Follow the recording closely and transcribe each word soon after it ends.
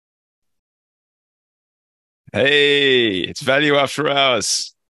Hey, it's Value After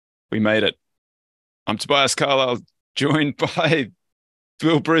Hours. We made it. I'm Tobias Carlisle, joined by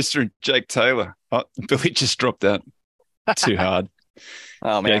Bill Brewster and Jake Taylor. Oh, Billy just dropped out too hard.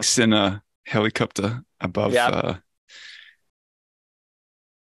 Oh man. Jake's in a helicopter above. Yeah.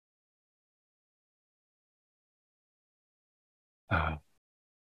 Uh,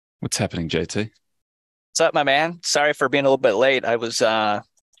 what's happening, JT? What's up, my man? Sorry for being a little bit late. I was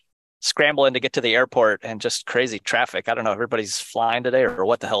scrambling to get to the airport and just crazy traffic. I don't know, everybody's flying today or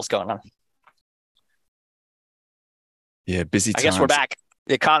what the hell's going on. Yeah, busy I guess we're times. back.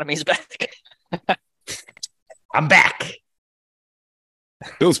 The economy's back. I'm back.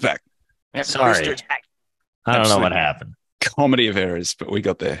 Bill's back. Yeah, Sorry. Brewster's back. I don't know Absolute what happened. comedy of errors, but we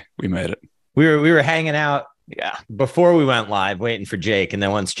got there. We made it. We were hanging out Yeah. before we went live, waiting for Jake, and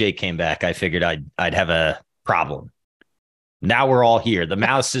then once Jake came back, I figured I'd have a problem. Now we're all here. The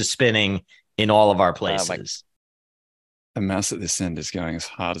mouse is spinning in all of our places. The mouse at this end is going as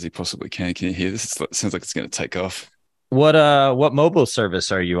hard as he possibly can. Can you hear this? It sounds like it's going to take off. What mobile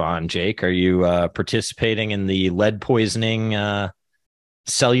service are you on, Jake? Are you participating in the lead poisoning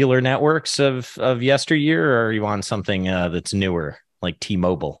cellular networks of yesteryear, or are you on something that's newer like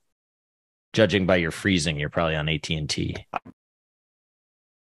T-Mobile? Judging by your freezing, you're probably on AT&T.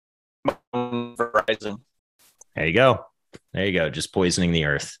 Verizon. There you go. There you go. Just poisoning the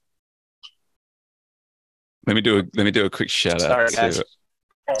earth. Let me do a quick shout out Sorry, guys. to.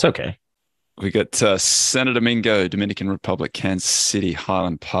 It's okay. We got Santo Domingo, Dominican Republic, Kansas City,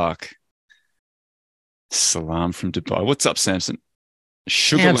 Highland Park. Salam from Dubai. What's up, Samson?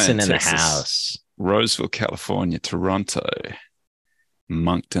 Sugarland, Samson in Texas. the house. Roseville, California, Toronto,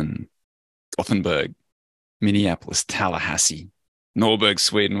 Moncton, Gothenburg, Minneapolis, Tallahassee, Norberg,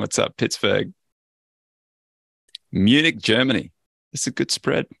 Sweden. What's up, Pittsburgh? Munich, Germany. It's a good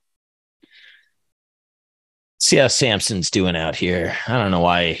spread. See how Samson's doing out here. I don't know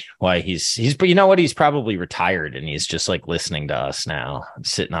why he's but you know what? He's probably retired and he's just like listening to us now,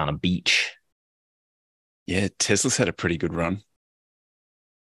 sitting on a beach. Yeah, Tesla's had a pretty good run.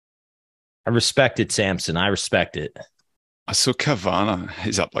 I respect it, Samson. I respect it. I saw Carvana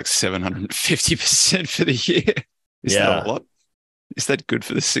is up like 750% for the year. Is that a lot? Is that good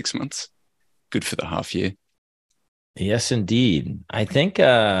for the 6 months? Good for the half year? Yes, indeed. I think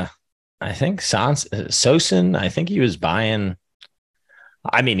Sosin, I think he was buying.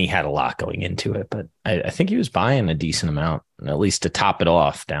 I mean, he had a lot going into it, but I think he was buying a decent amount, at least to top it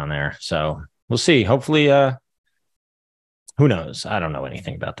off down there. So we'll see. Hopefully, who knows? I don't know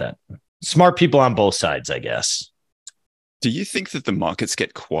anything about that. Smart people on both sides, I guess. Do you think that the markets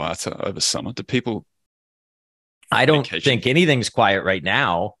get quieter over summer? Do people? I don't think anything's quiet right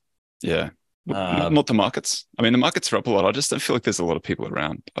now. Yeah. Not the markets. I mean, the markets are up a lot. I just don't feel like there's a lot of people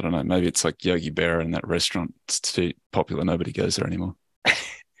around. I don't know. Maybe it's like Yogi Berra in that restaurant. It's too popular. Nobody goes there anymore.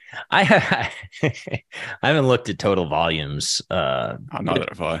 I haven't looked at total volumes. Neither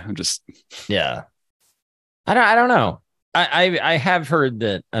have I. I'm just. Yeah. I don't know. I have heard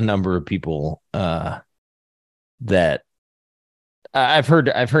that a number of people that I've heard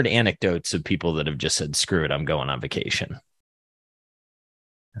anecdotes of people that have just said, screw it, I'm going on vacation.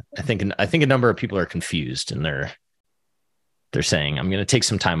 I think a number of people are confused and they're saying, I'm going to take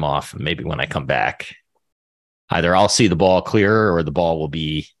some time off. And maybe when I come back, either I'll see the ball clearer or the ball will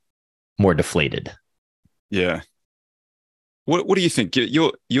be more deflated. Yeah. What do you think?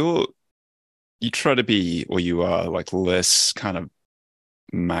 You try to be, or you are like less kind of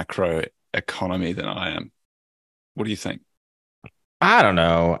macro economy than I am. What do you think? I don't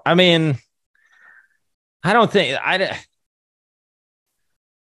know. I mean, I don't think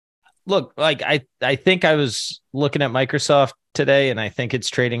look, like I think I was looking at Microsoft today and I think it's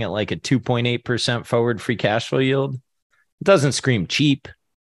trading at like a 2.8% forward free cash flow yield. It doesn't scream cheap.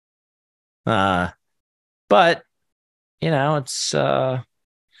 But you know, it's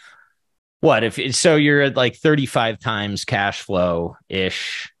what if so you're at like 35 times cash flow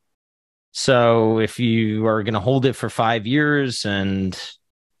ish. So if you are going to hold it for 5 years and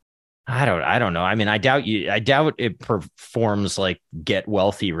I don't know. I mean, I doubt it performs like get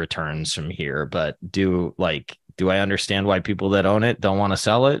wealthy returns from here, but do I understand why people that own it don't want to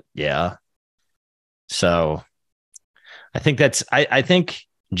sell it? Yeah. So I think I think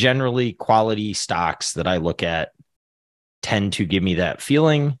generally quality stocks that I look at tend to give me that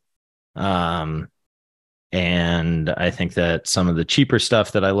feeling. And I think that some of the cheaper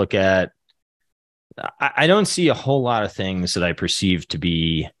stuff that I look at, I don't see a whole lot of things that I perceive to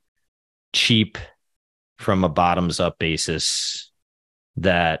be cheap from a bottoms up basis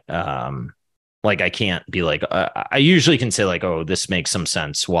that like I can't be like I usually can say like, oh, this makes some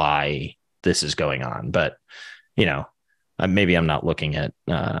sense why this is going on. But, maybe I'm not looking at,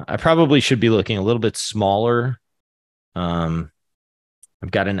 I probably should be looking a little bit smaller. I've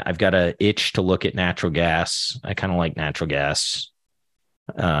got a itch to look at natural gas. I kind of like natural gas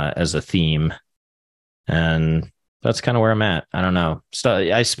as a theme. And that's kind of where I'm at. I don't know. So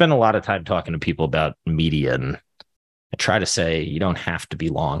I spend a lot of time talking to people about media, and I try to say you don't have to be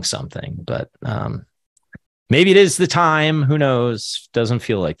long something, but maybe it is the time. Who knows? Doesn't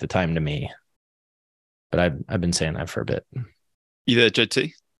feel like the time to me. But I've been saying that for a bit. You there,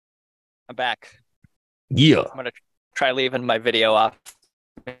 JT? I'm back. Yeah. I'm gonna try leaving my video off.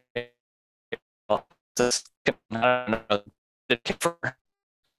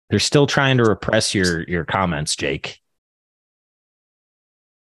 They're still trying to repress your comments, Jake.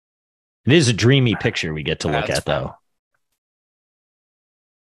 It is a dreamy picture we get to look at, though.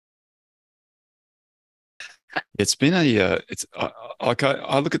 It's been it's like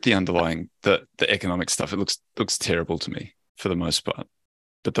I look at the underlying the economic stuff. It looks terrible to me for the most part,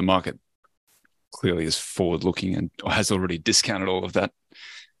 but the market clearly is forward looking and has already discounted all of that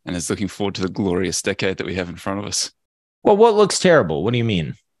and is looking forward to the glorious decade that we have in front of us. Well, what looks terrible? What do you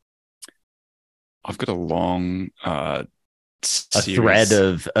mean? I've got a long a thread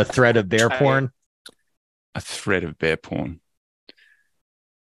of bear porn. A thread of bear porn.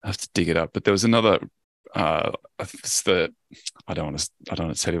 I have to dig it up, but there was another. It's I don't want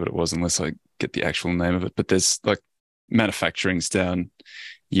to tell you what it was unless I get the actual name of it. But there's like manufacturing's down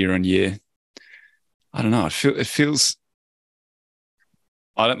year on year. I don't know. It feels.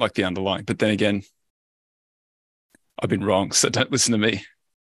 I don't like the underlying, but then again, I've been wrong, so don't listen to me.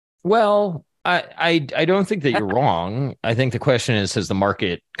 Well, I don't think that you're wrong. I think the question is, has the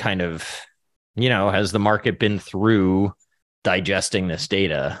market has the market been through digesting this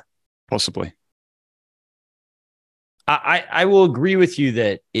data? Possibly. I will agree with you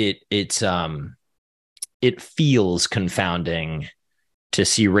that it feels confounding to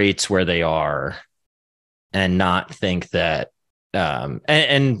see rates where they are and not think that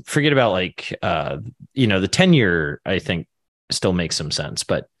and forget about the 10-year I think still makes some sense,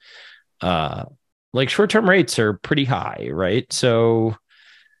 but short-term rates are pretty high, right? So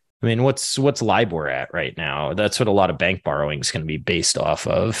I mean, what's LIBOR at right now? That's what a lot of bank borrowing is going to be based off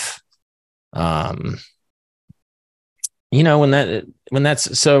of. When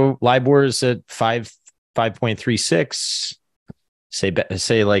that's so LIBOR is at 5.36.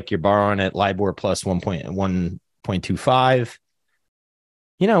 Say like you're borrowing at LIBOR plus 1.25.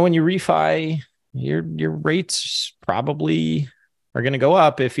 When you refi, your rates probably are going to go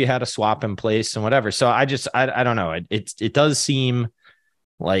up if you had a swap in place and whatever. So I don't know. It does seem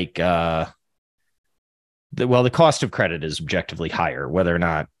like the cost of credit is objectively higher. Whether or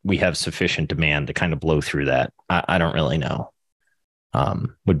not we have sufficient demand to kind of blow through that, I don't really know.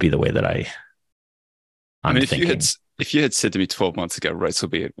 Would be the way that I'm thinking. If you had said to me 12 months ago, rates will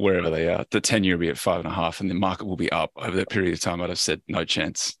be at wherever they are, the 10-year will be at 5.5, and the market will be up over that period of time, I'd have said no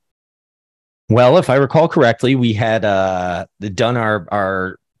chance. Well, if I recall correctly, we had done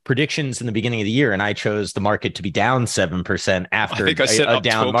our predictions in the beginning of the year, and I chose the market to be down 7% after a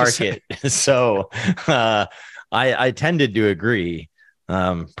down 12%. Market. So I tended to agree.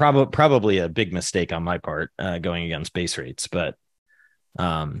 Probably a big mistake on my part going against base rates, but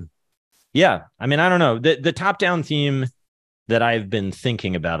yeah, I mean, I don't know. The top-down theme that I've been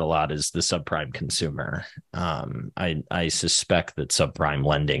thinking about a lot is the subprime consumer. I suspect that subprime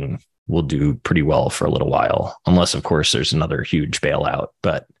lending will do pretty well for a little while, unless, of course, there's another huge bailout.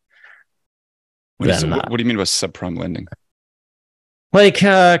 But what do you mean by subprime lending? Like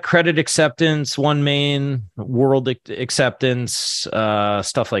credit acceptance, one main world acceptance,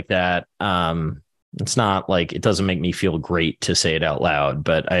 stuff like that. It's not like it doesn't make me feel great to say it out loud,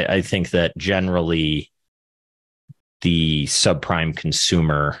 but I think that generally the subprime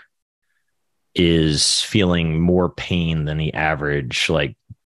consumer is feeling more pain than the average like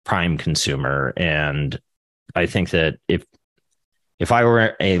prime consumer. And I think that if I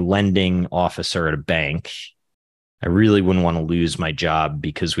were a lending officer at a bank, I really wouldn't want to lose my job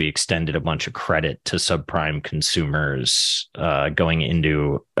because we extended a bunch of credit to subprime consumers going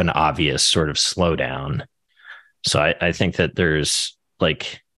into an obvious sort of slowdown. So I think that there's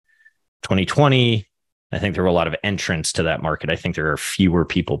like 2020, I think there were a lot of entrants to that market. I think there are fewer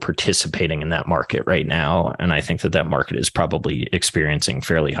people participating in that market right now. And I think that market is probably experiencing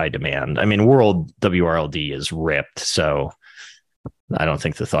fairly high demand. I mean, world WRLD is ripped. So I don't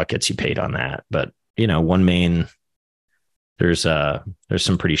think the thought gets you paid on that. But, one main... There's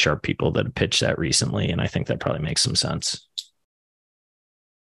some pretty sharp people that have pitched that recently, and I think that probably makes some sense.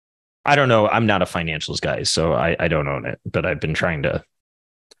 I don't know. I'm not a financials guy, so I don't own it, but I've been trying to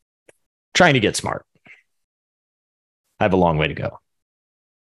Trying to get smart. I have a long way to go.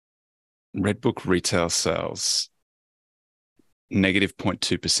 Redbook retail sales negative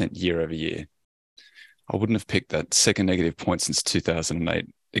 0.2% year over year. I wouldn't have picked that. Second negative point since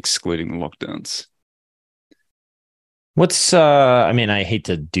 2008, excluding the lockdowns. What's I mean, I hate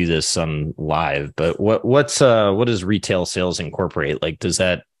to do this on live, but what does retail sales incorporate? Like, is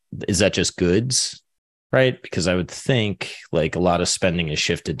that just goods, right? Because I would think like a lot of spending is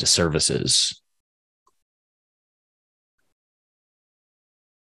shifted to services.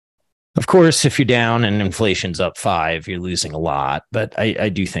 Of course, if you're down and inflation's up 5, you're losing a lot. But I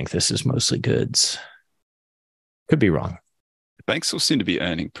do think this is mostly goods. Could be wrong. Banks all seem to be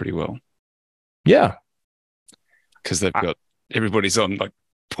earning pretty well. Yeah. Because they've got everybody's on like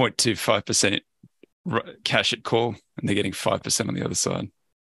 0.25% cash at call, and they're getting 5% on the other side.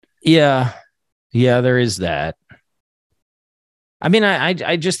 Yeah, there is that. I mean,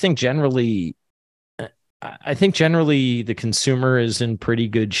 I just think generally, the consumer is in pretty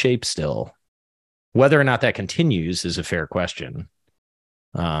good shape still. Whether or not that continues is a fair question.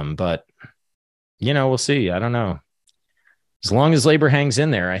 But we'll see. I don't know. As long as labor hangs in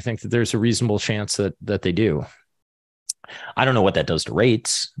there, I think that there's a reasonable chance that they do. I don't know what that does to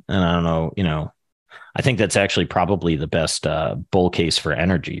rates, and I don't know, I think that's actually probably the best bull case for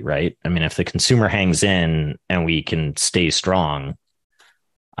energy, right? I mean, if the consumer hangs in and we can stay strong,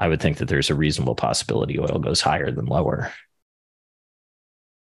 I would think that there's a reasonable possibility oil goes higher than lower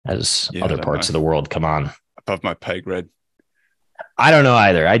as other parts of the world come on. Above my pay grade. I don't know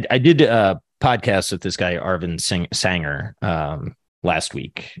either. I did a podcast with this guy, Arvind Sanger, last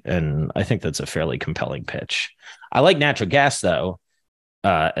week, and I think that's a fairly compelling pitch. I like natural gas, though,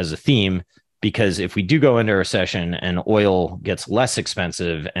 as a theme, because if we do go into a recession and oil gets less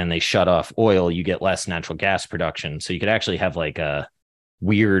expensive and they shut off oil, you get less natural gas production. So you could actually have like a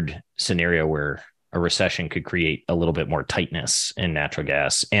weird scenario where a recession could create a little bit more tightness in natural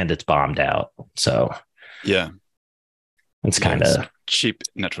gas, and it's bombed out. So yeah, it's kind of cheap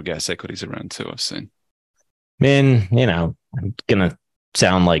natural gas equities around too, I've seen. Man, I'm gonna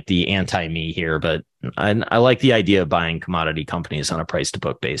sound like the anti-me here, but I like the idea of buying commodity companies on a price to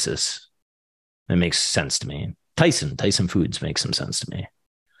book basis. It makes sense to me. Tyson Foods makes some sense to me.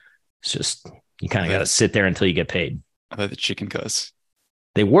 It's just you kind of got to sit there until you get paid. Are they the chicken guys?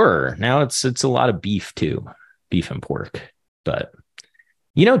 They were. Now it's a lot of beef too, beef and pork. But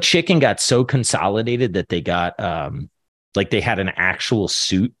chicken got so consolidated that they got they had an actual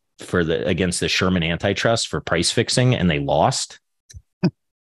suit against the Sherman antitrust for price fixing, and they lost.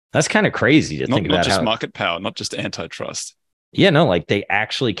 That's kind of crazy to think about. Not just market power, not just antitrust. Yeah, no, like they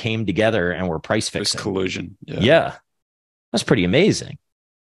actually came together and were price fixing. It was collusion. Yeah. That's pretty amazing.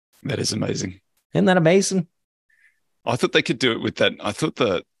 That is amazing. Isn't that amazing? I thought they could do it with that. I thought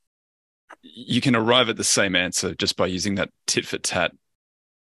that you can arrive at the same answer just by using that tit for tat.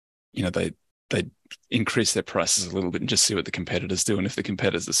 They increase their prices a little bit and just see what the competitors do. And if the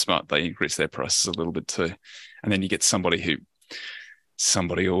competitors are smart, they increase their prices a little bit too. And then you get somebody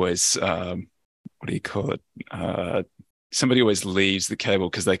always, what do you call it? Somebody always leaves the cable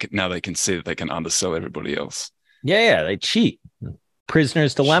because they can see that they can undersell everybody else. Yeah, they cheat.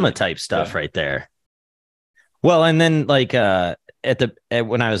 Prisoner's dilemma type stuff right there. Well, and then when I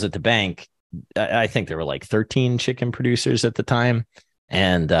was at the bank, I think there were like 13 chicken producers at the time,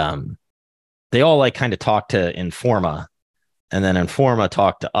 and they all kind of talked to Informa, and then Informa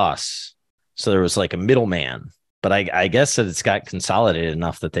talked to us. So there was like a middleman, but I guess that it's got consolidated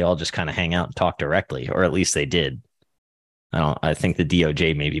enough that they all just kind of hang out and talk directly, or at least they did. I think the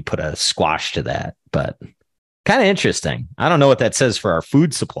DOJ maybe put a squash to that, but kind of interesting. I don't know what that says for our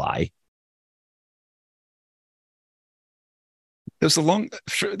food supply. There seemed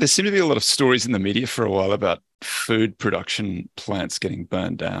to be a lot of stories in the media for a while about food production plants getting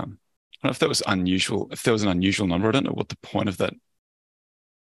burned down. I don't know if that was unusual. If there was an unusual number, I don't know what the point of that.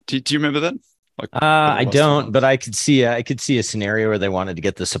 Do you remember that? I don't, but I could see a scenario where they wanted to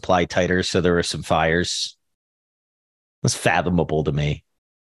get the supply tighter, so there were some fires. That's fathomable to me.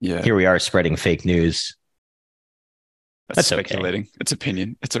 Yeah. Here we are spreading fake news. That's speculating. Okay. It's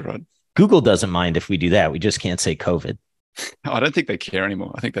opinion. It's all right. Google doesn't mind if we do that. We just can't say COVID. I don't think they care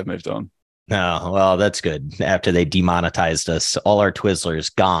anymore. I think they've moved on. No, well, that's good. After they demonetized us, all our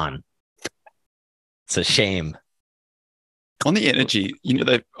Twizzlers gone. It's a shame. On the energy,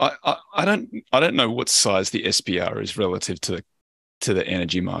 I don't know what size the SPR is relative to the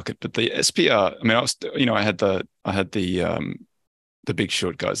energy market, but the SPR. I mean, I had the Big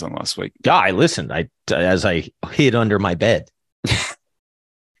Short guys on last week. Yeah, I listened. As I hid under my bed,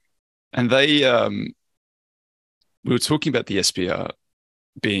 and they we were talking about the SPR,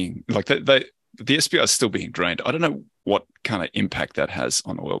 being like the SPR is still being drained. I don't know what kind of impact that has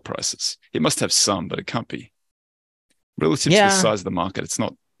on oil prices. It must have some, but it can't be relative to the size of the market. It's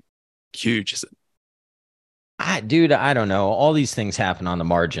not huge, is it? Dude, I don't know. All these things happen on the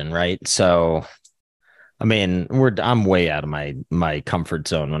margin, right? So, I mean, I'm way out of my comfort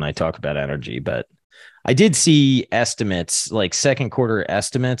zone when I talk about energy, but I did see estimates, like second quarter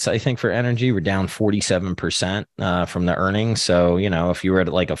estimates, I think for energy were down 47% from the earnings. So, if you were at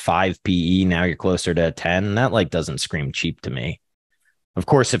like a 5 PE, now you're closer to a 10. That like doesn't scream cheap to me. Of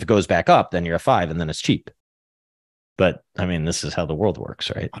course, if it goes back up, then you're a 5 and then it's cheap. But I mean, this is how the world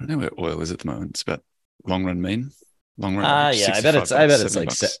works, right? I don't know where oil is at the moment. It's about long run mean. Long run. Yeah, I bet it's like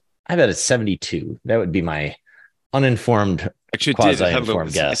I bet it's 72. That would be my uninformed, actually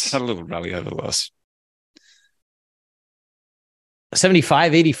quasi-informed guess. It's had a little rally over the last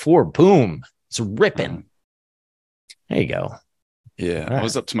 75.84. Boom. It's ripping. There you go. Yeah. I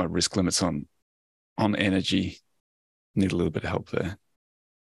was up to my risk limits on energy. Need a little bit of help there.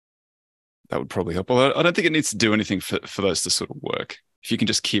 That would probably help. Although I don't think it needs to do anything for those to sort of work. If you can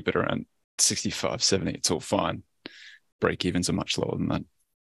just keep it around 65, 70, it's all fine. Break evens are much lower than that.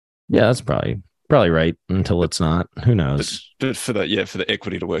 Yeah, that's probably right until it's not. Who knows? But for the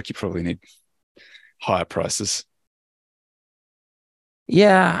equity to work, you probably need higher prices.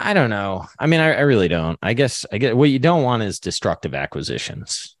 Yeah, I don't know. I mean, I really don't. I guess what you don't want is destructive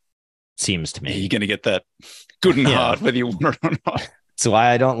acquisitions. Seems to me. You're going to get that good and hard, whether you want it or not. That's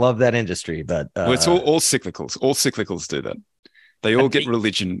why I don't love that industry. But well, it's all cyclicals. All cyclicals do that. They all get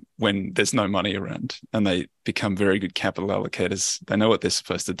religion when there's no money around, and they become very good capital allocators. They know what they're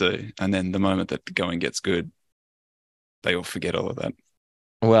supposed to do, and then the moment that the going gets good, they all forget all of that.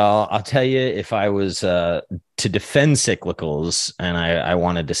 Well, I'll tell you, if I was to defend cyclicals, and I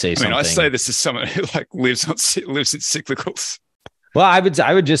wanted to say something. I say this as someone who like lives in cyclicals. Well, I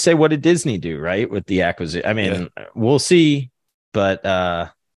would just say, what did Disney do, right, with the acquisition? I mean, we'll see, but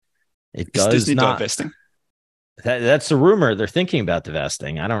it does Disney not. Divesting? That's the rumor. They're thinking about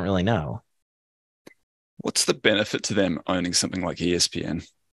divesting. I don't really know. What's the benefit to them owning something like ESPN?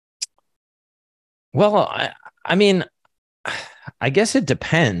 Well, I mean, I guess it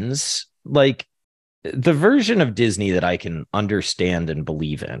depends. Like the version of Disney that I can understand and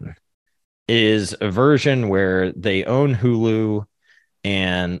believe in is a version where they own Hulu,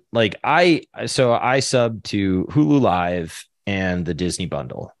 and like I sub to Hulu Live and the Disney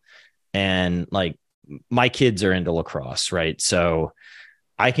bundle, and like my kids are into lacrosse, right? So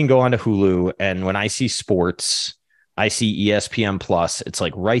I can go onto Hulu, and when I see sports, I see ESPN Plus. It's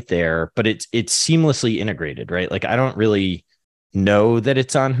like right there, but it's seamlessly integrated, right? Like I don't really know that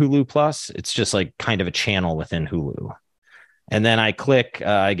it's on Hulu Plus. It's just like kind of a channel within Hulu. And then I click,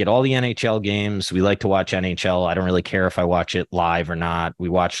 I get all the NHL games. We like to watch NHL. I don't really care if I watch it live or not. We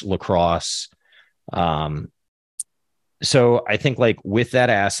watch lacrosse. So I think like with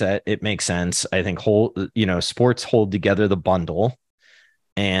that asset, it makes sense. I think sports hold together the bundle.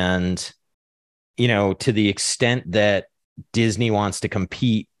 And, to the extent that Disney wants to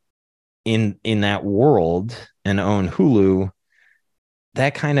compete in that world and own Hulu,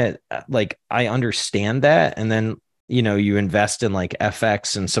 that kind of like, I understand that. And then, you invest in like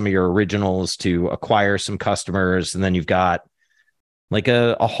FX and some of your originals to acquire some customers. And then you've got like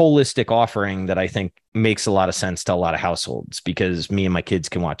a holistic offering that I think makes a lot of sense to a lot of households, because me and my kids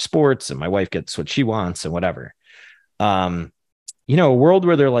can watch sports and my wife gets what she wants and whatever. A world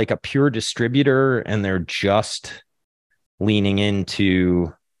where they're like a pure distributor and they're just leaning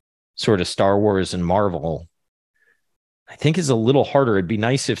into sort of Star Wars and Marvel, I think is a little harder. It'd be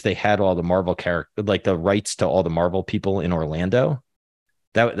nice if they had all the Marvel character, like the rights to all the Marvel people in Orlando.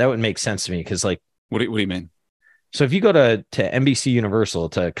 That would make sense to me, because like, what do you mean? So if you go to NBC Universal,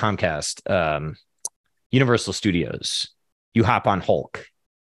 to Comcast, Universal Studios, you hop on Hulk,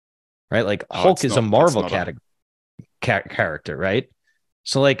 right? Like Hulk is a Marvel character, right?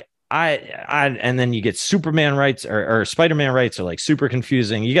 So like and then you get Superman rights or Spider-Man rights are like super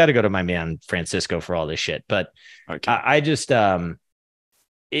confusing. You got to go to my man Francisco for all this shit. But okay. I just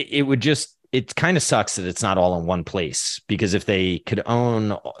it kind of sucks that it's not all in one place, because if they could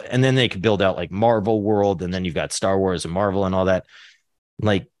own, and then they could build out like Marvel World, and then you've got Star Wars and Marvel and all that,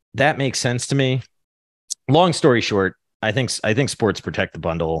 like that makes sense to me. Long story short, I think sports protect the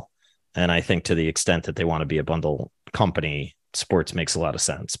bundle, and I think to the extent that they want to be a bundle company, sports makes a lot of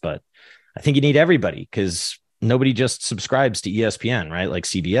sense. But I think you need everybody, because nobody just subscribes to ESPN, right? Like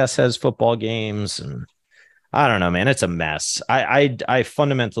CBS has football games, and I don't know, man, it's a mess. I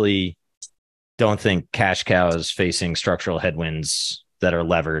fundamentally don't think cash cows facing structural headwinds that are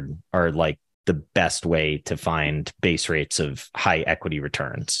levered are like the best way to find base rates of high equity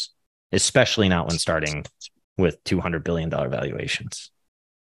returns, especially not when starting with $200 billion valuations.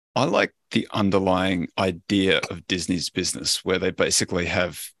 I like the underlying idea of Disney's business where they basically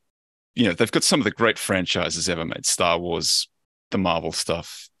have, they've got some of the great franchises ever made, Star Wars, the Marvel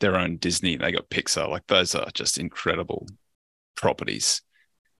stuff, their own Disney, they got Pixar. Like those are just incredible properties.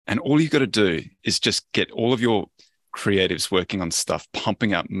 And all you've got to do is just get all of your creatives working on stuff,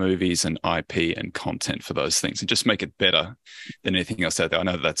 pumping up movies and IP and content for those things and just make it better than anything else out there. I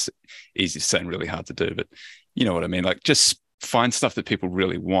know that's easy to say and really hard to do, but you know what I mean? Like just find stuff that people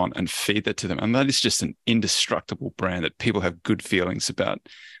really want and feed that to them. And that is just an indestructible brand that people have good feelings about,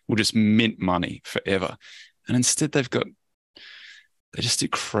 will just mint money forever. And instead they just do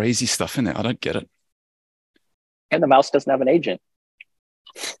crazy stuff in there. I don't get it. And the mouse doesn't have an agent.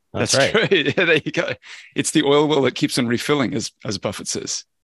 That's right. True. Yeah, there you go. It's the oil well that keeps on refilling, as Buffett says.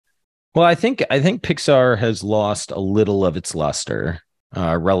 Well, I think Pixar has lost a little of its luster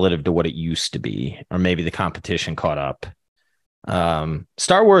relative to what it used to be, or maybe the competition caught up.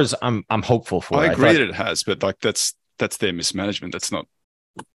 Star Wars, I'm hopeful for. I agree that it has, but like that's their mismanagement. That's not.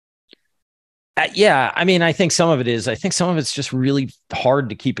 Yeah, I mean, I think some of it is. I think some of it's just really hard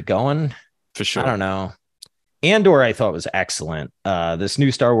to keep it going. For sure. I don't know. Andor, I thought was excellent. This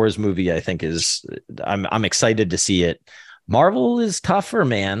new Star Wars movie, I think I'm excited to see it. Marvel is tougher,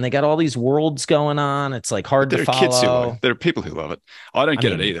 man. They got all these worlds going on. It's like hard to follow. There are people who love it. I don't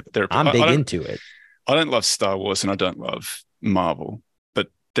get it either. But I'm big into it. I don't love Star Wars and I don't love Marvel, but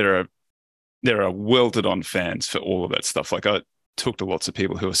there are welted on fans for all of that stuff. Like I talk to lots of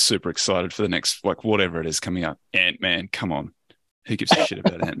people who are super excited for the next, like whatever it is coming out. Ant-Man, come on. Who gives a shit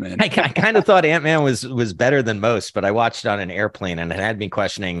about Ant-Man? I kind of thought Ant-Man was better than most, but I watched it on an airplane and it had me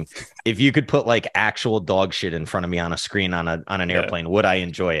questioning if you could put like actual dog shit in front of me on a screen on an airplane, would I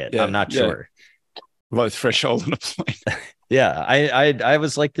enjoy it? I'm not sure. Low threshold on a plane. Yeah, I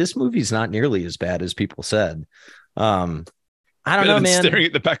was like, this movie's not nearly as bad as people said. I don't know, man. Staring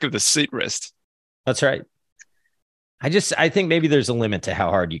at the back of the seat rest. That's right. I think maybe there's a limit to how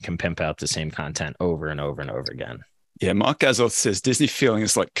hard you can pimp out the same content over and over and over again. Yeah, Mark Gazoth says Disney feeling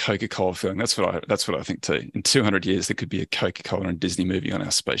is like Coca-Cola feeling. That's what I think too. In 200 years, there could be a Coca-Cola and Disney movie on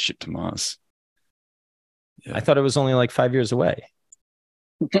our spaceship to Mars. Yeah. I thought it was only like 5 years away.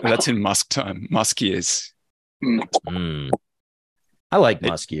 That's in Musk time. Musk years. I like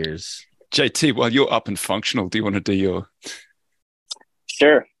Musk years. JT, while you're up and functional, do you want to do your?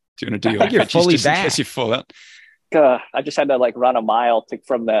 Sure. Do you want to do your? I think you're fully back. In case you fall out. I just had to like run a mile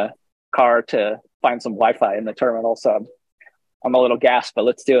from the car to find some Wi-Fi in the terminal, so I'm a little gassed, but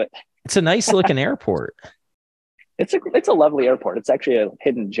let's do it. It's a nice looking airport. It's a lovely airport. It's actually a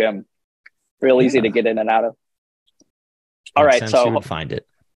hidden gem, real easy to get in and out of. All right, so you would find it.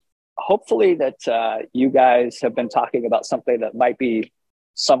 Hopefully that you guys have been talking about something that might be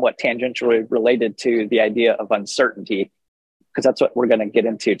somewhat tangentially related to the idea of uncertainty, because that's what we're going to get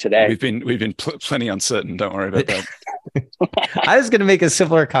into today. We've been plenty uncertain. Don't worry about that. I was going to make a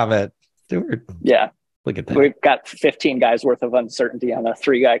similar comment. Yeah. Look at that. We've got 15 guys worth of uncertainty on a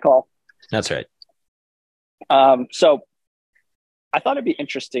 3-guy call. That's right. So I thought it'd be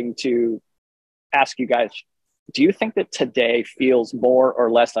interesting to ask you guys, do you think that today feels more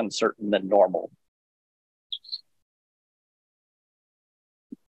or less uncertain than normal?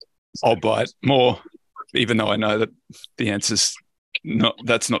 I'll buy it more, even though I know that the answer's not.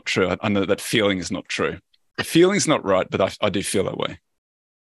 That's not true. I know that feeling is not true. The feeling's not right, but I do feel that way.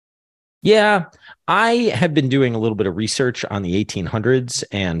 Yeah, I have been doing a little bit of research on the 1800s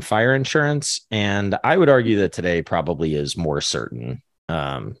and fire insurance, and I would argue that today probably is more certain.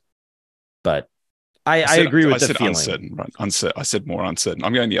 But I agree with the feeling. Uncertain, right? I said more uncertain.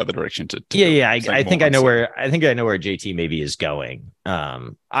 I'm going the other direction to I think I know where JT maybe is going.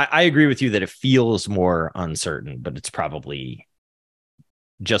 I agree with you that it feels more uncertain, but it's probably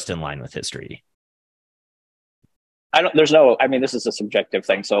just in line with history. This is a subjective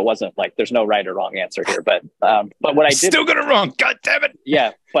thing, so it wasn't like there's no right or wrong answer here, but what I did still got it wrong. God damn it.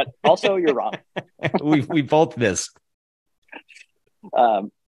 Yeah, but also you're wrong. we both missed.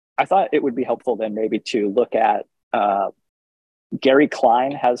 I thought it would be helpful then maybe to look at Gary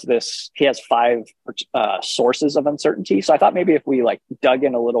Klein he has 5 sources of uncertainty. So I thought maybe if we like dug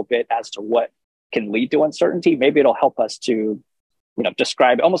in a little bit as to what can lead to uncertainty, maybe it'll help us to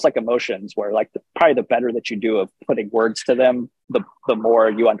describe almost like emotions, where like probably the better that you do of putting words to them, the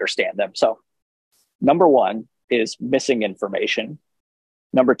more you understand them. So number 1 is missing information.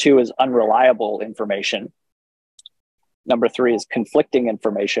 Number 2 is unreliable information. Number 3 is conflicting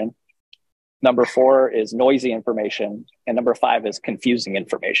information. Number 4 is noisy information. And number 5 is confusing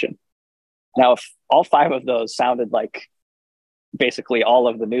information. Now, if all five of those sounded like basically all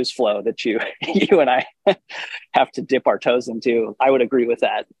of the news flow that you and I have to dip our toes into, I would agree with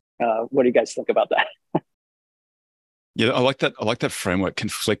that. What do you guys think about that? Yeah, I like that. I like that framework.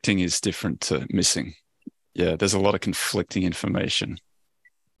 Conflicting is different to missing. Yeah, there's a lot of conflicting information.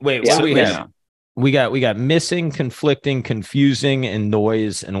 Wait, Yeah. what do we Certainly have? now. We got missing, conflicting, confusing, and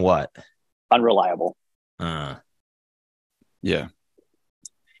noise, and what? Unreliable. Yeah.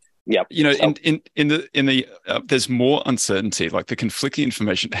 Yep. You know, So, in the there's more uncertainty, like the conflicting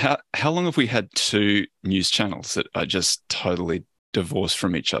information. How long have we had two news channels that are just totally divorced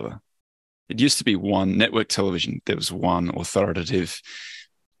from each other? It used to be one network television. There was one authoritative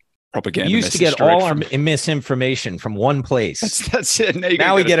propaganda We used to message get all direct our misinformation from one place. That's it.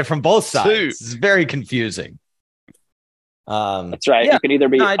 Now we get it from both sides. two. It's very confusing. that's right. Yeah, You can either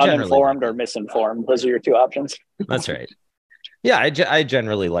be no, I generally uninformed like or misinformed. Those are your two options. That's right. Yeah, I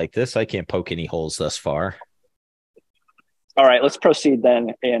generally like this. I can't poke any holes thus far. All right, let's proceed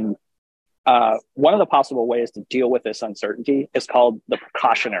then. In one of the possible ways to deal with this uncertainty is called the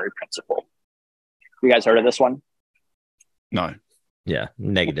precautionary principle. You guys heard of this one? No. Yeah,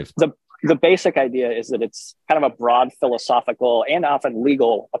 negative. The basic idea is that it's kind of a broad philosophical and often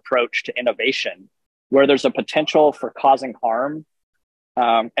legal approach to innovation, where there's a potential for causing harm,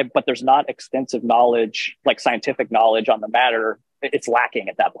 but there's not extensive knowledge, like scientific knowledge on the matter. It's lacking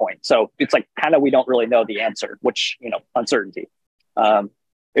at that point. So it's like kind of we don't really know the answer, which, uncertainty.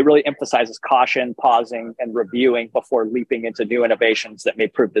 It really emphasizes caution, pausing, and reviewing before leaping into new innovations that may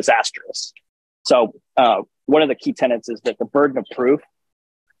prove disastrous. So one of the key tenets is that the burden of proof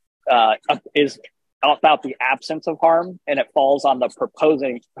is about the absence of harm, and it falls on the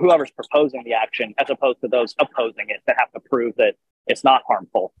whoever's proposing the action, as opposed to those opposing it that have to prove that it's not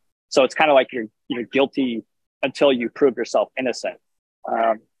harmful. So it's kind of like you're guilty until you prove yourself innocent.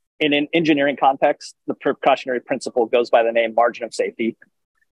 In an engineering context, the precautionary principle goes by the name margin of safety.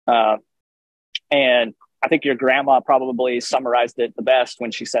 And I think your grandma probably summarized it the best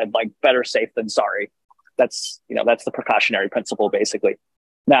when she said, like, better safe than sorry. That's the precautionary principle, basically.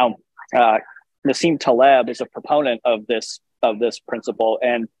 Now, Nassim Taleb is a proponent of this principle,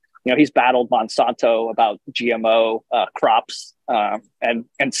 and he's battled Monsanto about GMO crops,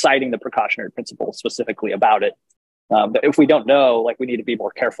 and citing the precautionary principle specifically about it. But if we don't know, like, we need to be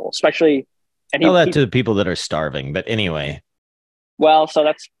more careful, especially. And Tell that to the people that are starving. But anyway, well, so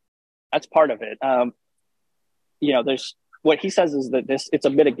that's part of it. There's what he says is that it's a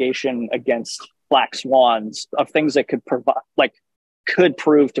mitigation against black swans of things that could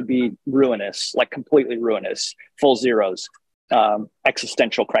prove to be ruinous, like completely ruinous, full zeros,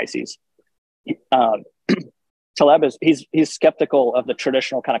 existential crises. Taleb he's skeptical of the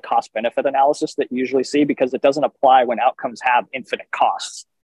traditional kind of cost benefit analysis that you usually see, because it doesn't apply when outcomes have infinite costs.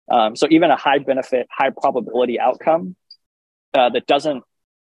 So even a high benefit, high probability outcome that doesn't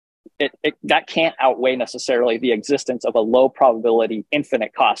that can't outweigh necessarily the existence of a low probability,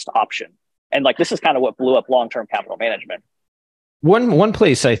 infinite cost option. And like, this is kind of what blew up long-term capital management. One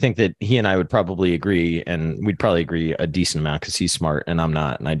place I think that he and I would probably agree, and we'd probably agree a decent amount because he's smart and I'm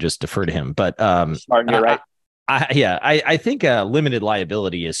not, and I just defer to him. But Smart, and you're right. I think limited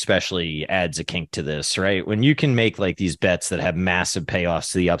liability especially adds a kink to this, right? When you can make like these bets that have massive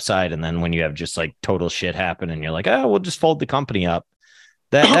payoffs to the upside, and then when you have just like total shit happen, and you're like, oh, we'll just fold the company up.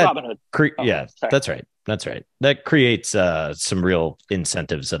 That's right. That creates some real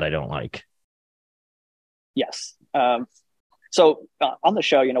incentives that I don't like. Yes. So on the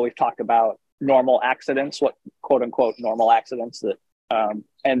show, we've talked about normal accidents, what quote unquote normal accidents that,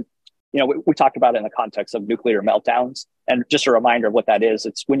 and we talked about it in the context of nuclear meltdowns. And just a reminder of what that is.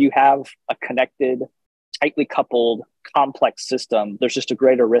 It's when you have a connected, tightly coupled, complex system, there's just a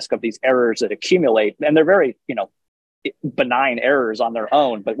greater risk of these errors that accumulate. And they're very, benign errors on their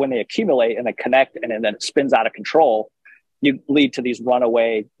own. But when they accumulate and they connect and then it spins out of control, you lead to these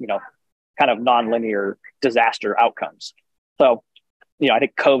runaway, kind of nonlinear disaster outcomes. So, I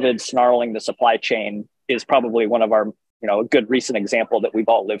think COVID snarling the supply chain is probably one of our, a good recent example that we've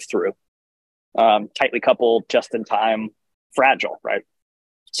all lived through. Tightly coupled, just in time, fragile, right?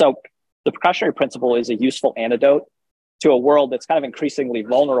 So the precautionary principle is a useful antidote to a world that's kind of increasingly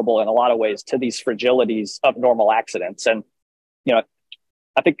vulnerable in a lot of ways to these fragilities of normal accidents. And,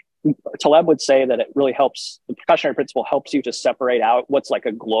 I think Taleb would say that it really helps, the precautionary principle helps you to separate out what's like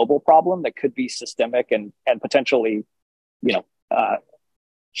a global problem that could be systemic and potentially,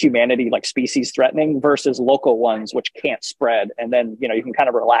 humanity, like species threatening, versus local ones which can't spread. And then, you can kind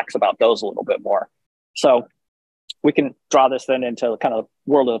of relax about those a little bit more. So we can draw this then into kind of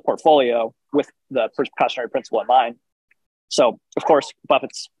the world of the portfolio with the precautionary principle in mind. So of course,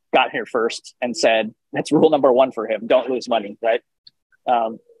 Buffett's got here first and said that's rule number one for him: don't lose money, right?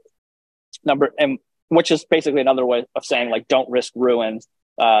 Um, and which is basically another way of saying like don't risk ruin.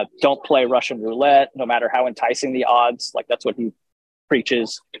 Don't play Russian roulette, no matter how enticing the odds. Like that's what he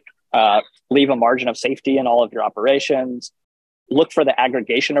preaches. Leave a margin of safety in all of your operations. Look for the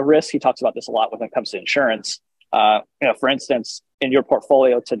aggregation of risk. He talks about this a lot when it comes to insurance. For instance, in your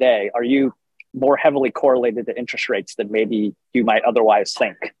portfolio today, are you more heavily correlated to interest rates than maybe you might otherwise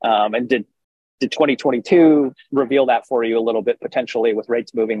think? And did 2022 reveal that for you a little bit, potentially, with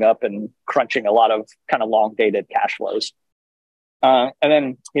rates moving up and crunching a lot of kind of long dated cash flows? And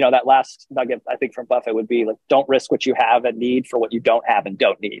then, that last nugget, I think, from Buffett would be like, don't risk what you have and need for what you don't have and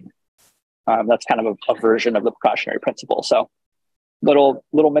don't need. That's kind of a version of the precautionary principle. So little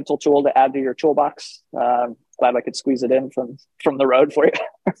mental tool to add to your toolbox. Glad I could squeeze it in from the road for you.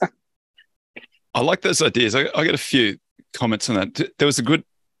 I like those ideas. I got a few comments on that.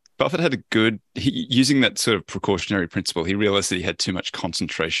 Buffett had using that sort of precautionary principle, he realized that he had too much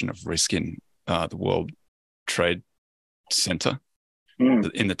concentration of risk in the World Trade Center,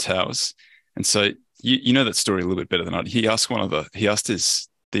 in the towers. And so you know that story a little bit better than I. He asked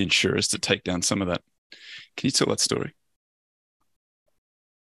the insurers to take down some of that. Can you tell that story?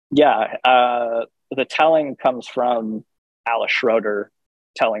 Yeah. The telling comes from Alice Schroeder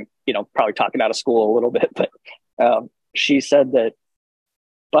telling, probably talking out of school a little bit, but she said that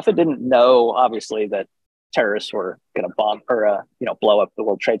Buffett didn't know, obviously, that terrorists were going to bomb or, blow up the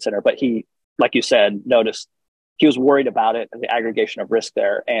World Trade Center. But he, like you said, noticed he was worried about it and the aggregation of risk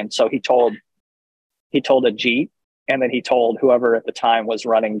there. And so he told Ajit, and then he told whoever at the time was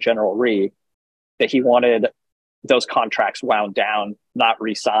running General Re that he wanted those contracts wound down, not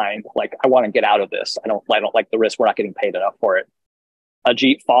re-signed. Like, I want to get out of this. I don't like the risk. We're not getting paid enough for it.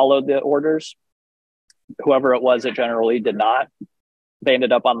 Ajit followed the orders. Whoever it was at General Lee did not. They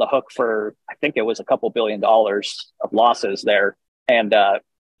ended up on the hook for, I think it was a couple $2 billion of losses there. And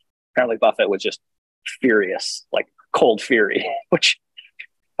apparently Buffett was just furious, like cold fury, which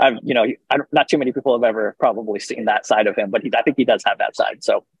not too many people have ever probably seen that side of him, but I think he does have that side.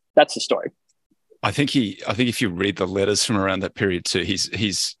 So that's the story. I think if you read the letters from around that period too,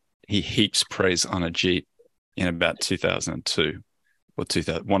 he heaps praise on Ajit in about 2002 or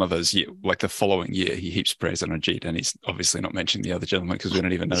 2000, one of those years, like the following year, he heaps praise on Ajit, and he's obviously not mentioning the other gentleman because we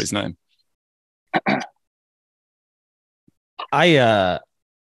don't even know his name. I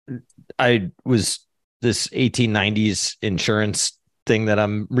was this 1890s insurance thing that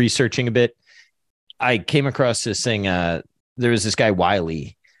I'm researching a bit. I came across this thing. There was this guy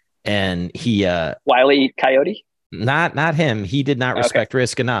Wiley, and he Wiley Coyote. Not him. He did not respect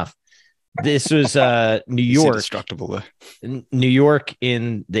risk enough. This was New York. Indestructible, New York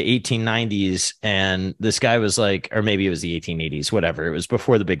in the 1890s, and this guy was like, or maybe it was the 1880s, whatever. It was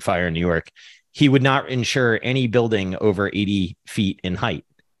before the big fire in New York. He would not insure any building over 80 feet in height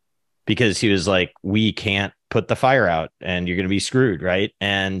because he was like, we can't put the fire out and you're going to be screwed, right?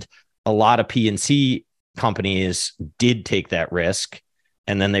 And a lot of P&C companies did take that risk,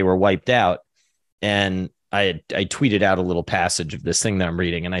 and then they were wiped out. And I tweeted out a little passage of this thing that I'm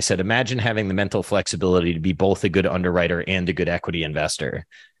reading, and I said, imagine having the mental flexibility to be both a good underwriter and a good equity investor.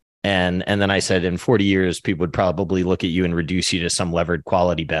 And then I said, in 40 years, people would probably look at you and reduce you to some levered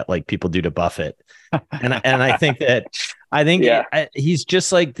quality bet like people do to Buffett. And I think he's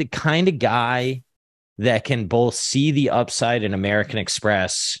just like the kind of guy that can both see the upside in American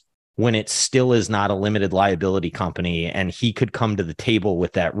Express when it still is not a limited liability company, and he could come to the table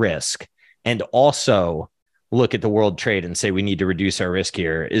with that risk, and also look at the world trade and say, we need to reduce our risk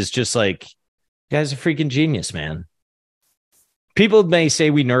here, is just like, guy's a freaking genius, man. People may say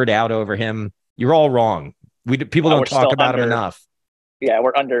we nerd out over him. You're all wrong. People don't talk about him enough. Yeah,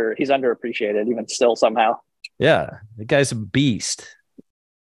 he's underappreciated even still somehow. Yeah, the guy's a beast.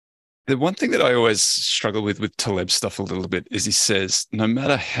 The one thing that I always struggle with Taleb stuff a little bit is he says, no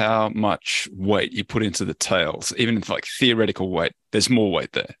matter how much weight you put into the tails, even if like theoretical weight, there's more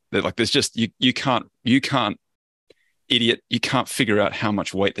weight there. There's just, you can't figure out how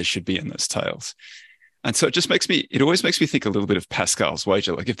much weight there should be in those tails. And so it always makes me think a little bit of Pascal's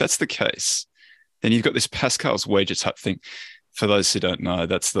wager. Like if that's the case, then you've got this Pascal's wager type thing. For those who don't know,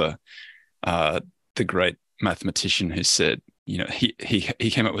 that's the great mathematician who said,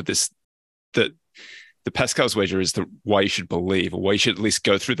 he came up with this, that the Pascal's wager is the way you should believe, or way you should at least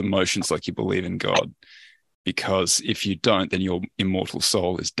go through the motions like you believe in God. Because if you don't, then your immortal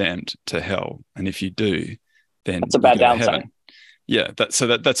soul is damned to hell. And if you do, then that's a bad downside. Yeah, that's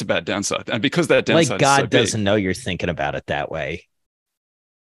a bad downside. And because that downside like God is so doesn't big, know you're thinking about it that way.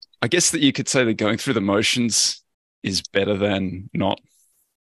 I guess that you could say that going through the motions is better than not.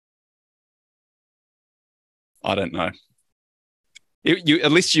 I don't know.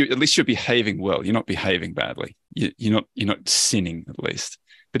 At least you're behaving well. You're not behaving badly. You're not sinning at least.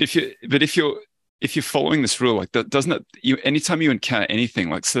 But if you're following this rule, like that, doesn't it? Anytime you encounter anything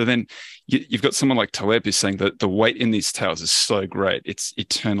like so, then you've got someone like Taleb who's saying that the weight in these tails is so great, it's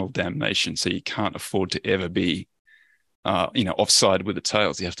eternal damnation. So you can't afford to ever be, offside with the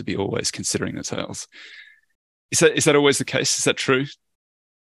tails. You have to be always considering the tails. Is that always the case? Is that true?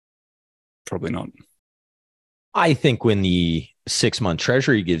 Probably not. I think when the 6-month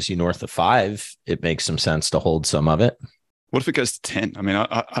treasury gives you north of 5, it makes some sense to hold some of it. What if it goes to 10? I mean,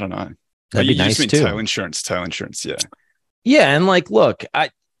 I don't know. That'd be nice too. Tail insurance, yeah. Yeah, and like, look, to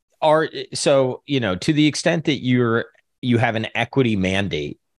the extent that you have an equity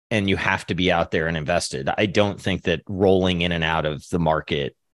mandate and you have to be out there and invested, I don't think that rolling in and out of the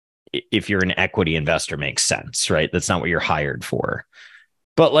market, if you're an equity investor, makes sense, right? That's not what you're hired for.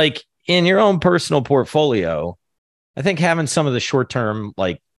 But like in your own personal portfolio, I think having some of the short-term,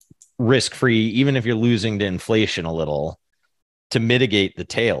 like risk-free, even if you're losing to inflation a little, to mitigate the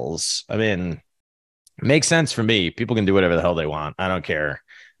tails, I mean, it makes sense for me. People can do whatever the hell they want. I don't care.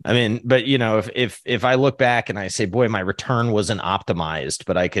 I mean, but if I look back and I say, boy, my return wasn't optimized,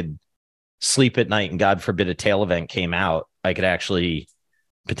 but I could sleep at night and God forbid a tail event came out, I could actually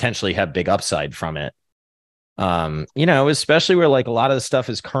potentially have big upside from it. Especially where like a lot of the stuff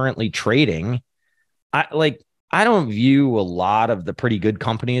is currently trading. I don't view a lot of the pretty good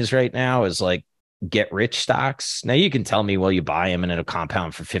companies right now as like get rich stocks. Now you can tell me, well, you buy them and it'll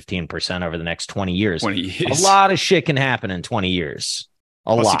compound for 15% over the next 20 years. 20 years. A lot of shit can happen in 20 years.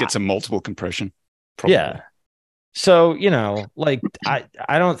 Plus you get some multiple compression. Probably. Yeah. So, I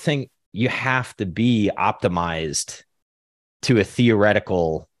don't think you have to be optimized to a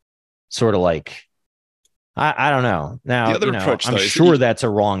theoretical sort of like, I don't know. Now, I'm sure that's a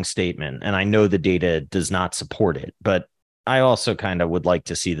wrong statement, and I know the data does not support it, but I also kind of would like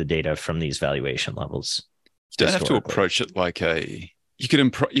to see the data from these valuation levels. You don't have to approach it like you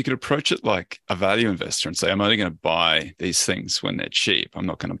could approach it like a value investor and say, I'm only going to buy these things when they're cheap. I'm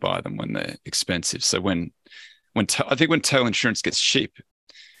not going to buy them when they're expensive. So I think when tail insurance gets cheap,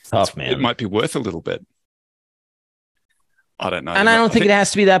 tough, man, it might be worth a little bit. I don't know. And I don't think it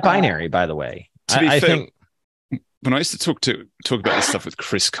has to be that binary, by the way. I think when I used to talk about this stuff with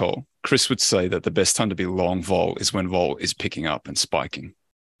Chris Cole, Chris would say that the best time to be long vol is when vol is picking up and spiking,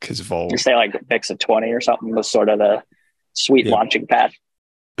 because vol. You say like VIX at 20 or something was sort of the sweet launching pad.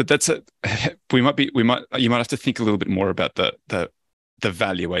 But that's it. You might have to think a little bit more about the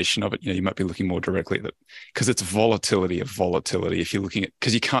valuation of it. You might be looking more directly at it because it's volatility of volatility. If you're looking at,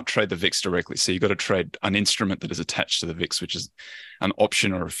 because you can't trade the VIX directly, so you've got to trade an instrument that is attached to the VIX, which is an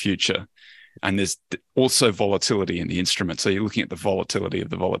option or a future. And there's also volatility in the instrument. So you're looking at the volatility of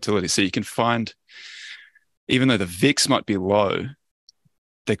the volatility. So you can find, even though the VIX might be low,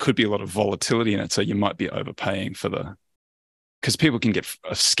 there could be a lot of volatility in it. So you might be overpaying because people can get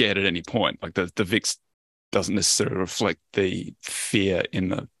scared at any point. Like the VIX doesn't necessarily reflect the fear in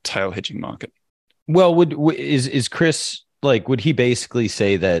the tail hedging market. Well, is Chris, like, would he basically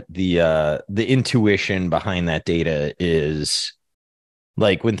say that the intuition behind that data is,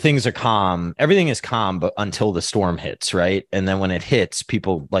 like, when things are calm, everything is calm, but until the storm hits, right? And then when it hits,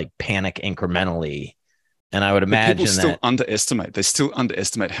 people like panic incrementally. And I would imagine people still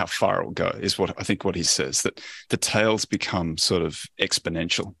underestimate how far it will go, is what I think what he says, that the tails become sort of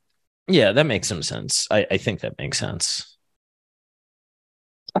exponential. Yeah, that makes some sense. I think that makes sense.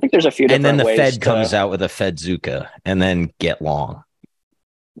 I think there's a few different ways. And then the Fed comes out with a Fedzuka and then get long.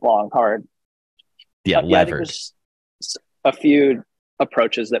 Long, hard. Yeah, levered. There's a few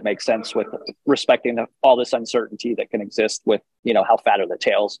approaches that make sense with respecting all this uncertainty that can exist with, how fat are the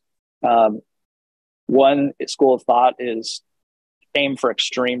tails. One school of thought is aim for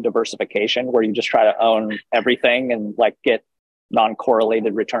extreme diversification, where you just try to own everything and like get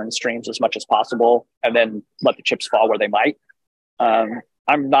non-correlated return streams as much as possible, and then let the chips fall where they might.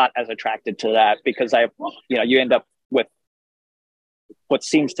 I'm not as attracted to that because you end up with what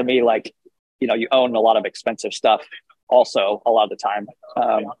seems to me like, you own a lot of expensive stuff also a lot of the time,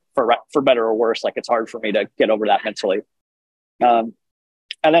 for better or worse. Like, it's hard for me to get over that mentally. And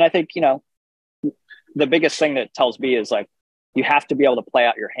then I think, the biggest thing that tells me is like, you have to be able to play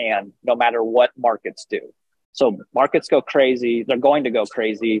out your hand no matter what markets do. So markets go crazy. They're going to go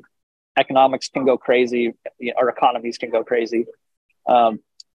crazy. Economics can go crazy. Our economies can go crazy.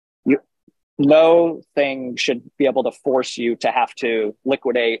 No thing should be able to force you to have to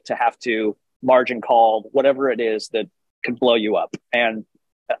liquidate, to have to margin call, whatever it is that could blow you up. And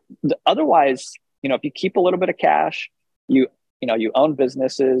otherwise, if you keep a little bit of cash, you you own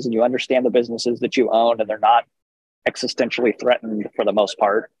businesses and you understand the businesses that you own, and they're not existentially threatened for the most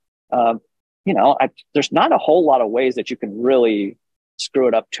part. There's not a whole lot of ways that you can really screw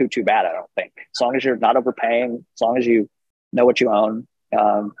it up too bad. I don't think, as long as you're not overpaying, as long as you know what you own,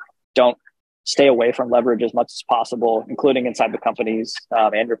 don't stay away from leverage as much as possible, including inside the companies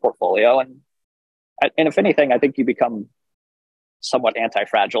and your portfolio. And if anything, I think you become somewhat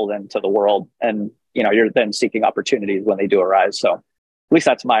anti-fragile then to the world, and you're then seeking opportunities when they do arise. So at least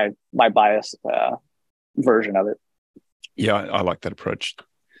that's my biased version of it. Yeah, I like that approach.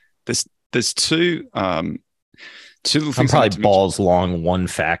 There's two little things. I'm probably balls long one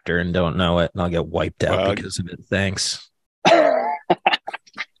factor and don't know it, and I'll get wiped out because of it. Thanks.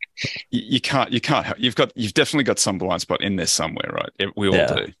 You can't help. You've definitely got some blind spot in there somewhere, right? We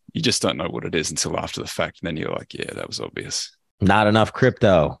all do. You just don't know what it is until after the fact, and then you're like, yeah, that was obvious. Not enough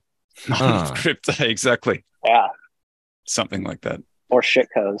crypto. Not enough crypto, exactly. Yeah, something like that. Or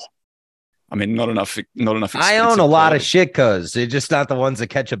shitcos. I mean, not enough. I own a lot of shitcos. They're just not the ones that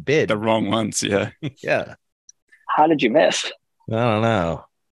catch a bid. The wrong ones, yeah. Yeah. How did you miss? I don't know.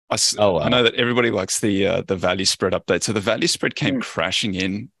 I know that everybody likes the value spread update. So the value spread came crashing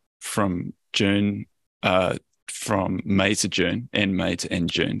in from June, from May to June, end May to end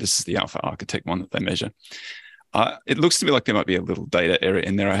June. This is the Alpha Architect one that they measure. It looks to me like there might be a little data error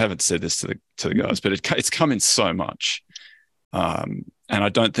in there. I haven't said this to the guys, but it's come in so much. And I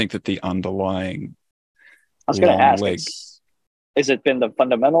don't think that the underlying. I was going to ask, has it been the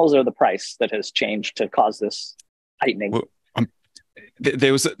fundamentals or the price that has changed to cause this tightening? Well,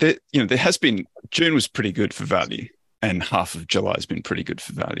 there has been. June was pretty good for value, and half of July has been pretty good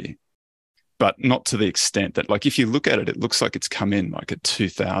for value, but not to the extent that, like, if you look at it, it looks like it's come in like a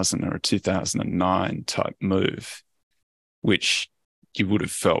 2000 or a 2009 type move, which you would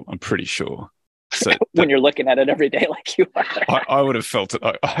have felt, I'm pretty sure. So when you're looking at it every day like you are. I would have felt it.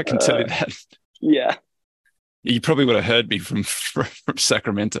 I can tell you that. Yeah. You probably would have heard me from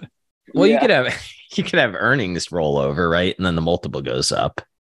Sacramento. Well, you could have earnings rollover, right? And then the multiple goes up.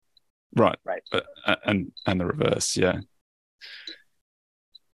 Right. And the reverse, yeah.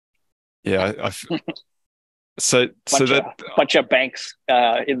 Yeah, bunch of banks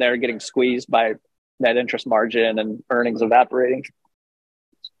in there getting squeezed by net interest margin and earnings evaporating.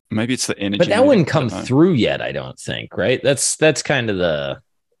 Maybe it's the energy. But that wouldn't come through yet, I don't think, right? That's kind of the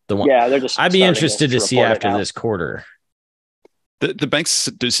one. Yeah, they're just. I'd be interested to see after this quarter. The banks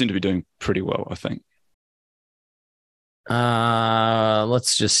do seem to be doing pretty well, I think.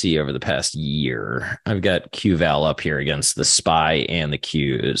 Let's just see over the past year. I've got QVal up here against the SPY and the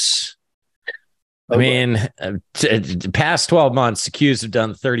Qs. I mean, past 12 months, the Qs have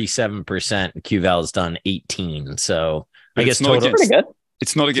done 37%, and QVal has done 18%. So I guess total pretty good.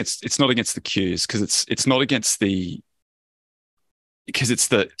 It's not against the Qs because it's not against the. Because it's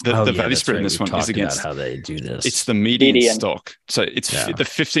the value spread in this one is against how they do this. It's the median stock. So it's the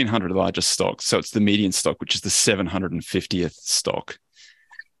 1,500 largest stock. So it's the median stock, which is the 750th stock.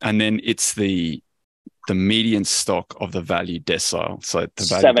 And then it's the median stock of the value decile. So the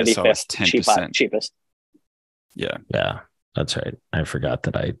value decile is 10%. Cheapest. Yeah. Yeah, that's right. I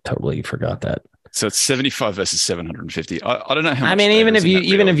totally forgot that. So it's 75 versus 750. I don't know how much. I mean, even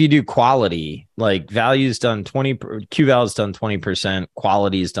if you do quality, like value's done 20, QVal's done 20%,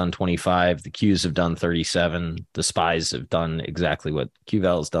 quality's done 25, the Qs have done 37, the SPYs have done exactly what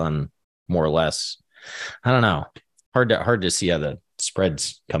QVal's done, more or less. I don't know. Hard to see how the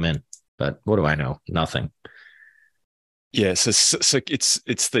spreads come in, but what do I know? Nothing. Yeah, so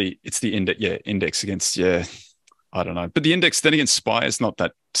it's the index against I don't know, but the index then against SPY is not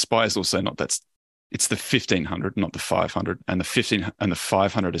that. SPY is also not that. It's the 1,500, not the 500, and the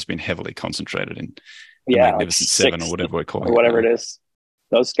 500 has been heavily concentrated in the Magnificent Seven or whatever we're calling it. Or whatever it is.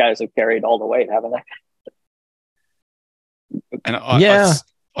 Those guys have carried all the weight, haven't they? And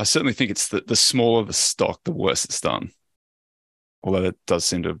I certainly think it's the smaller the stock, the worse it's done. Although it does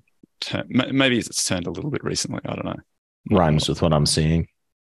seem to turn. Maybe it's turned a little bit recently. I don't know. Rhymes with what I'm seeing.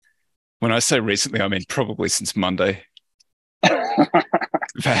 When I say recently, I mean probably since Monday.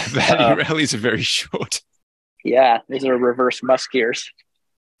 Value rallies are very short. Yeah, these are reverse muskiers.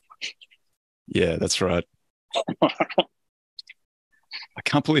 Yeah, that's right. I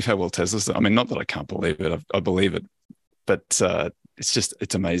can't believe how well Tesla's done. I mean, not that I can't believe it. I believe it. But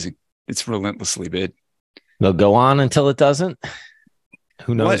it's amazing. It's relentlessly bid. They'll go on until it doesn't.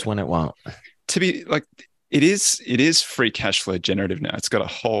 Who knows when it won't. To be like, it is free cash flow generative now. It's got a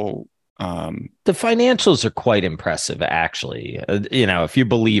whole... the financials are quite impressive, actually. If you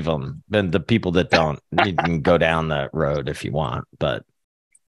believe them, then the people that don't, you can go down that road if you want. But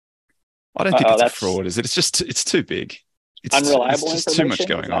I don't think it's a fraud, is it? It's too big. unreliable it's just too much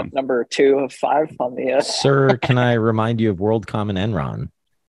information. going on. Number 2 of 5 on the. Sir, can I remind you of WorldCom and Enron?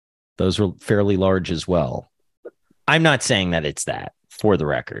 Those were fairly large as well. I'm not saying that it's that, for the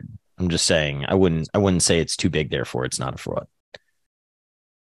record. I'm just saying I wouldn't say it's too big, therefore it's not a fraud.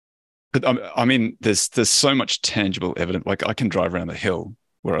 But I mean, there's so much tangible evidence. Like I can drive around the hill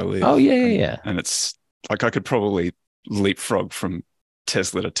where I live. Oh yeah. And it's like I could probably leapfrog from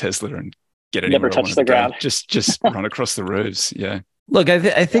Tesla to Tesla and get anywhere Never touch the ground. Just run across the roofs. Yeah. Look,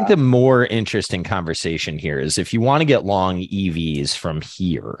 I think the more interesting conversation here is if you want to get long EVs from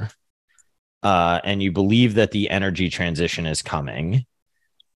here, and you believe that the energy transition is coming,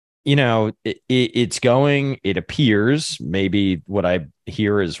 you know, it appears, maybe what I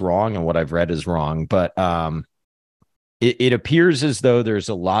hear is wrong and what I've read is wrong, but it appears as though there's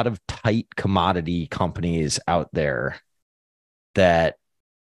a lot of tight commodity companies out there that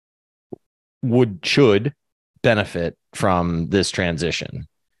should benefit from this transition.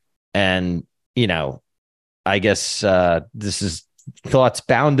 And, you know, I guess this is thoughts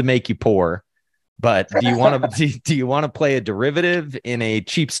bound to make you poor. But do you want to play a derivative in a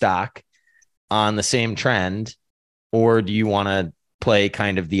cheap stock on the same trend, or do you want to play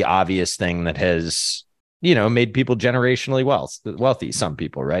kind of the obvious thing that has, you know, made people generationally wealthy? Some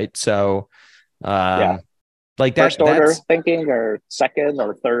people, right? So, like that first order thinking, or second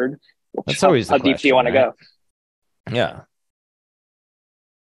or third. That's always the how deep do you want to go? Yeah.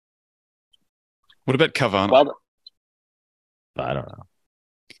 What about Carvana? Well, I don't know.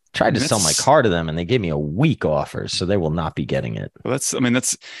 Tried to sell my car to them and they gave me a weak offer, so they will not be getting it. Well, that's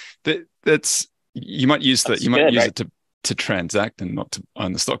you might use that. You might use it to transact and not to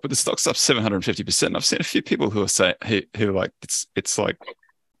own the stock, but the stock's up 750%. I've seen a few people who are like it's like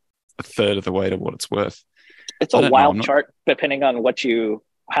a third of the way to what it's worth. It's a wild chart depending on how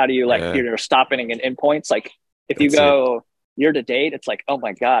do you you're stopping and endpoints. Like if you go year to date, it's like, oh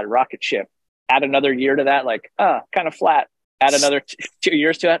my God, rocket ship. Add another year to that, like, kind of flat. Add another 2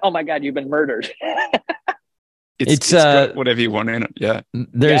 years to it. Oh my God, you've been murdered. It's got whatever you want in it. Yeah.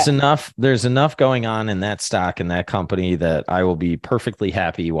 There's enough going on in that stock and that company that I will be perfectly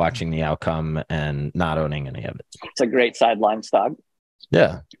happy watching the outcome and not owning any of it. It's a great sideline stock.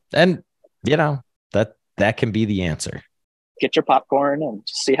 Yeah. And you know, that can be the answer. Get your popcorn and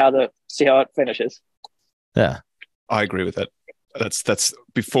see how it finishes. Yeah. I agree with that. That's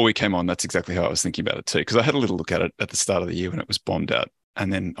before we came on. That's exactly how I was thinking about it too. Because I had a little look at it at the start of the year when it was bombed out,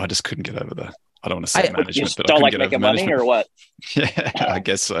 and then I just couldn't get over I don't want to say management, but I couldn't get over management. Money or what? Yeah, I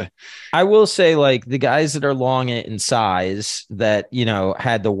guess so. I will say, like, the guys that are long it in size that, you know,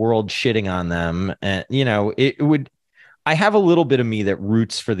 had the world shitting on them, and you know, I have a little bit of me that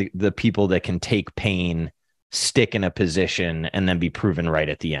roots for the people that can take pain, stick in a position, and then be proven right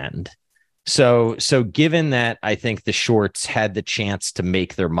at the end. So given that I think the shorts had the chance to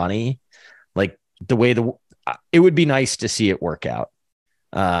make their money, like it would be nice to see it work out.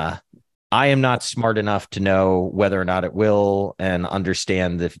 I am not smart enough to know whether or not it will and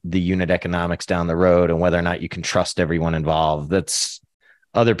understand the unit economics down the road and whether or not you can trust everyone involved. That's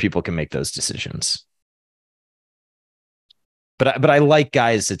other people can make those decisions. But I like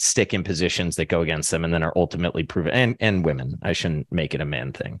guys that stick in positions that go against them and then are ultimately proven, and women. I shouldn't make it a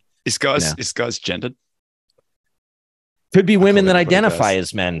man thing. Is guys gendered? Could be women that identify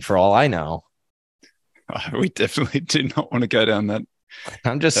as men, for all I know. We definitely do not want to go down that.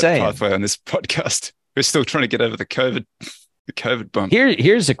 I'm just saying pathway on this podcast. We're still trying to get over the COVID bump.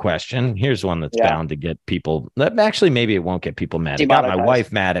 Here's a question. Here's one that's bound to get people. Actually, maybe it won't get people mad. It got my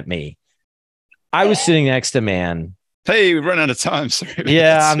wife mad at me. I was sitting next to a man. Hey, we've run out of time. Sorry.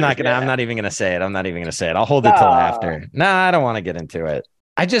 Yeah, I'm not even gonna say it. I'll hold it till after. Nah, I don't want to get into it.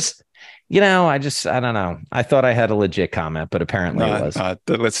 I don't know. I thought I had a legit comment, but apparently it was.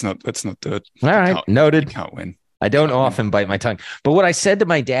 Let's not do it. All right, noted. You can't win. I don't often bite my tongue. But what I said to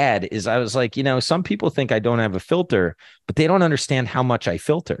my dad is I was like, you know, some people think I don't have a filter, but they don't understand how much I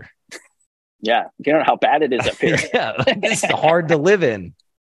filter. Yeah. You don't know how bad it is up here. Yeah, it's hard to live in.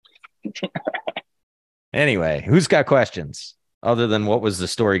 Anyway, who's got questions other than what was the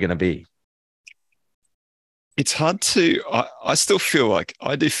story going to be? It's hard to, I do feel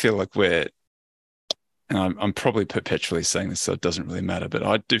like we're, and I'm probably perpetually saying this, so it doesn't really matter, but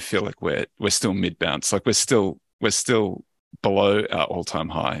I do feel like we're still mid bounce. Like we're still below our all-time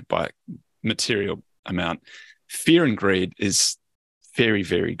high by material amount. Fear and greed is very,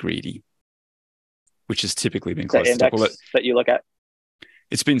 very greedy, which has typically been close to index that you look at.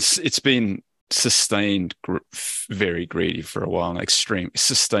 It's been sustained very greedy for a while, and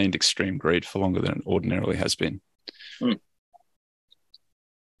sustained extreme greed for longer than it ordinarily has been.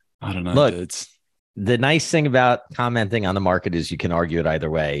 I don't know, look, dudes. the nice thing about commenting on the market is you can argue it either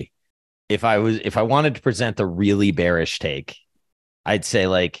way. If I wanted to present a really bearish take, I'd say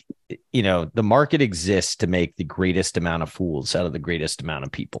like, the market exists to make the greatest amount of fools out of the greatest amount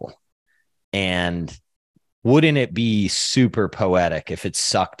of people. And wouldn't it be super poetic if it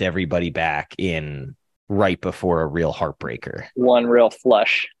sucked everybody back in right before a real heartbreaker? One real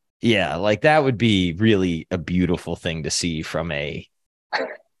flush. Yeah, like that would be really a beautiful thing to see from a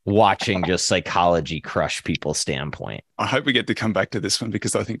watching just psychology crush people standpoint. I hope we get to come back to this one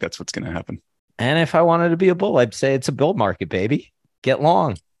because I think that's what's going to happen. And if I wanted to be a bull, I'd say it's a bull market, baby. Get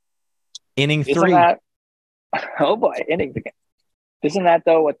long. Inning Isn't 3. that, oh boy, inning. Isn't that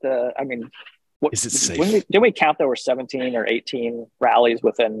though what what is it safe? Didn't we count there were 17 or 18 rallies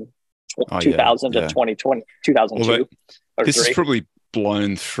within 2000 to 2020, 2002? Although, or this 3? is probably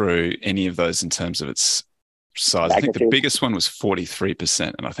blown through any of those in terms of its size. Magnitude. I think the biggest one was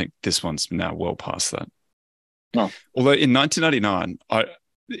 43%, and I think this one's now well past that. Oh. Although in 1999,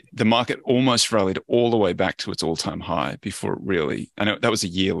 the market almost rallied all the way back to its all-time high before it really, I know that was a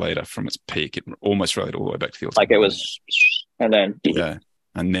year later from its peak. It almost rallied all the way back to the all-time like it high. was, and then Yeah.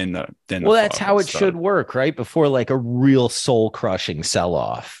 And then well, that's how it should work, right? Before like a real soul-crushing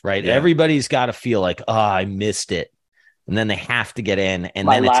sell-off, right? Yeah. Everybody's got to feel like, oh, I missed it. And then they have to get in, and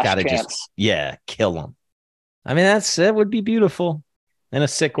my then it's last got to chance. just, kill them. I mean, that would be beautiful in a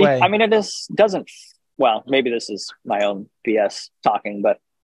sick way. I mean, doesn't, well, maybe this is my own BS talking, but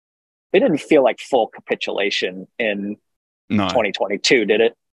it didn't feel like full capitulation in 2022, did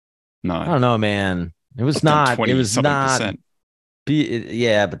it? No. I don't know, man. It was not. It was not.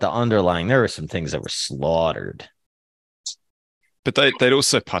 But the underlying, there were some things that were slaughtered. But they'd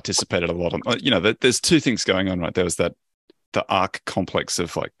also participated a lot on, there's two things going on, right? There was the ARC complex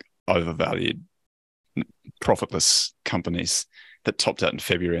of like overvalued, profitless companies that topped out in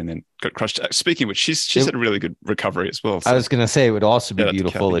February and then got crushed. Speaking of which, she's had a really good recovery as well. So. I was going to say it would also be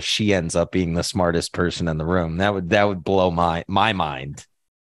beautiful if she ends up being the smartest person in the room. That would blow my mind.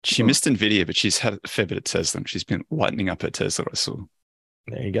 She missed NVIDIA, but she's had a fair bit of Tesla. She's been lightening up her Tesla, I saw.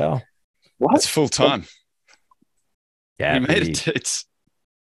 There you go. What? It's full time. Yeah, we made it. It's...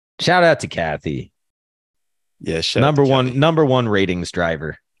 Shout out to Kathy. Yeah, number one ratings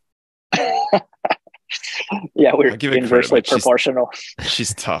driver. Yeah, we're inversely proportional.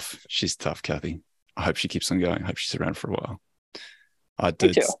 She's tough. She's tough, Kathy. I hope she keeps on going. I hope she's around for a while.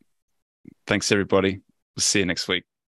 Me too. Thanks, everybody. We'll see you next week.